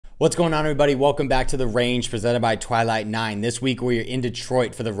What's going on, everybody? Welcome back to The Range presented by Twilight 9. This week we are in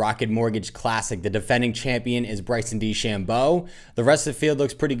Detroit for the Rocket Mortgage Classic. The defending champion is Bryson DeChambeau. The rest of the field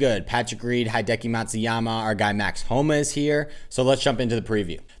looks pretty good. Patrick Reed, Hideki Matsuyama, our guy Max Homa is here. So let's jump into the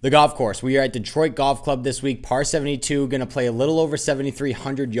preview. The golf course. We are at Detroit Golf Club this week. Par 72, going to play a little over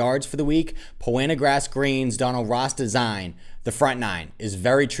 7,300 yards for the week. Poana grass greens, Donald Ross design. The front nine is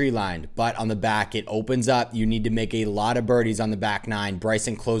very tree lined, but on the back it opens up. You need to make a lot of birdies on the back nine.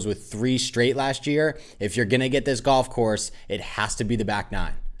 Bryson closed with 3 straight last year. If you're going to get this golf course, it has to be the back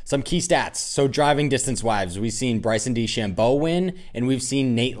nine. Some key stats. So driving distance wise, we've seen Bryson DeChambeau win and we've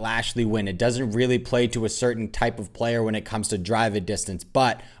seen Nate Lashley win. It doesn't really play to a certain type of player when it comes to driving distance,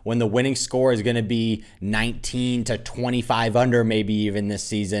 but when the winning score is going to be 19 to 25 under maybe even this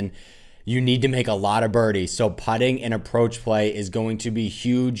season, you need to make a lot of birdies. So putting and approach play is going to be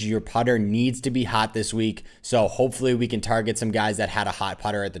huge. Your putter needs to be hot this week. So hopefully we can target some guys that had a hot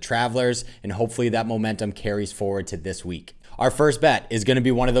putter at the Travelers, and hopefully that momentum carries forward to this week. Our first bet is going to be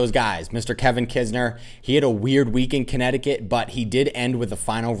one of those guys, Mr. Kevin Kisner. He had a weird week in Connecticut, but he did end with a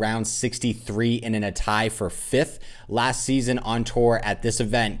final round 63 and in a tie for 5th. Last season on tour at this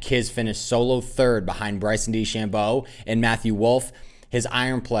event, Kiz finished solo 3rd behind Bryson DeChambeau and Matthew Wolff. His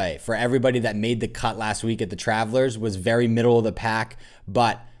iron play, for everybody that made the cut last week at the Travelers, was very middle of the pack,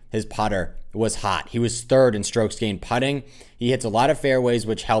 but his putter was hot. He was 3rd in strokes gained putting. He hits a lot of fairways,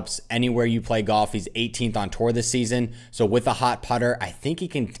 which helps anywhere you play golf. He's 18th on tour this season. So with a hot putter, I think he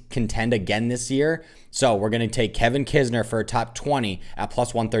can contend again this year. So we're going to take Kevin Kisner for a top 20 at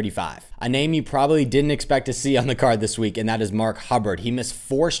plus 135. A name you probably didn't expect to see on the card this week, and that is Mark Hubbard. He missed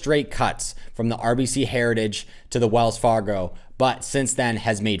 4 straight cuts from the RBC Heritage to the Wells Fargo, but since then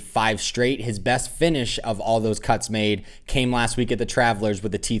has made 5 straight. His best finish of all those cuts made came last week at the Travelers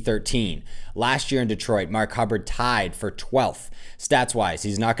with the T13. Last year in Detroit, Mark Hubbard tied for 12th. Stats-wise,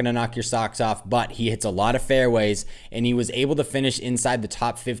 he's not going to knock your socks off, but he hits a lot of fairways, and he was able to finish inside the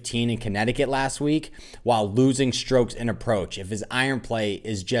top 15 in Connecticut last week while losing strokes in approach. If his iron play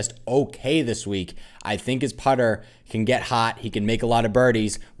is just okay this week, I think his putter can get hot. He can make a lot of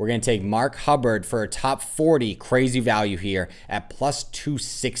birdies. We're going to take Mark Hubbard for a top 40 crazy value here at plus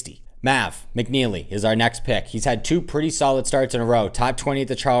 260. Mav McNeely is our next pick. He's had 2 pretty solid starts in a row. Top 20 at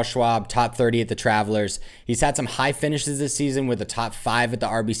the Charles Schwab, top 30 at the Travelers. He's had some high finishes this season with a top 5 at the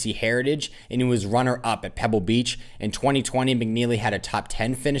RBC Heritage, and he was runner-up at Pebble Beach. In 2020, McNeely had a top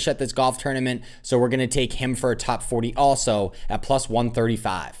 10 finish at this golf tournament, so we're going to take him for a top 40 also at plus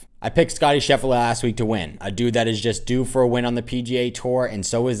 135. I picked Scotty Scheffler last week to win, a dude that is just due for a win on the PGA Tour, and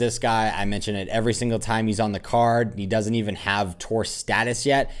so is this guy. I mention it every single time he's on the card. He doesn't even have tour status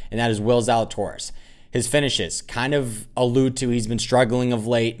yet, and that is Will Zalatoris. His finishes kind of allude to he's been struggling of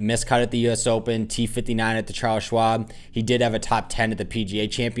late. Miscut at the US Open, T59 at the Charles Schwab. He did have a top 10 at the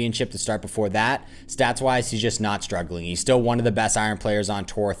PGA Championship to start before that. Stats-wise, he's just not struggling. He's still one of the best iron players on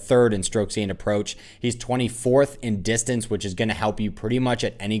tour, 3rd in strokes gained approach. He's 24th in distance, which is going to help you pretty much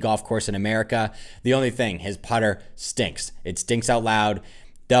at any golf course in America. The only thing, his putter stinks. It stinks out loud.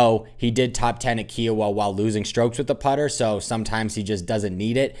 Though he did top 10 at Kiowa while losing strokes with the putter, so sometimes he just doesn't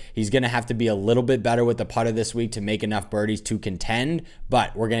need it. He's going to have to be a little bit better with the putter this week to make enough birdies to contend,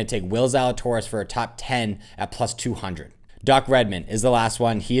 but we're going to take Will Zalatoris for a top 10 at plus 200. Doc Redman is the last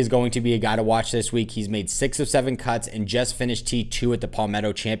one. He is going to be a guy to watch this week. He's made 6 of 7 cuts and just finished T2 at the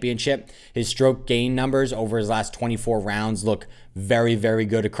Palmetto Championship. His stroke gain numbers over his last 24 rounds look very, very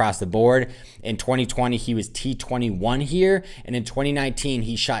good across the board. In 2020, he was T21 here, and in 2019,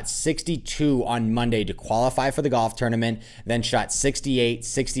 he shot 62 on Monday to qualify for the golf tournament, then shot 68,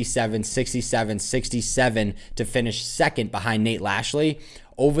 67, 67, 67 to finish 2nd behind Nate Lashley.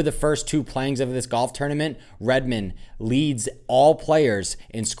 Over the first 2 playings of this golf tournament, Redman leads all players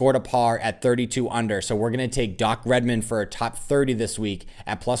and scored a par at 32 under. So we're going to take Doc Redman for a top 30 this week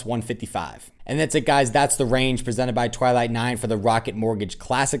at plus 155. And that's it, guys. That's the range presented by Twilight 9 for the Rocket Mortgage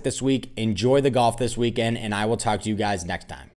Classic this week. Enjoy the golf this weekend, and I will talk to you guys next time.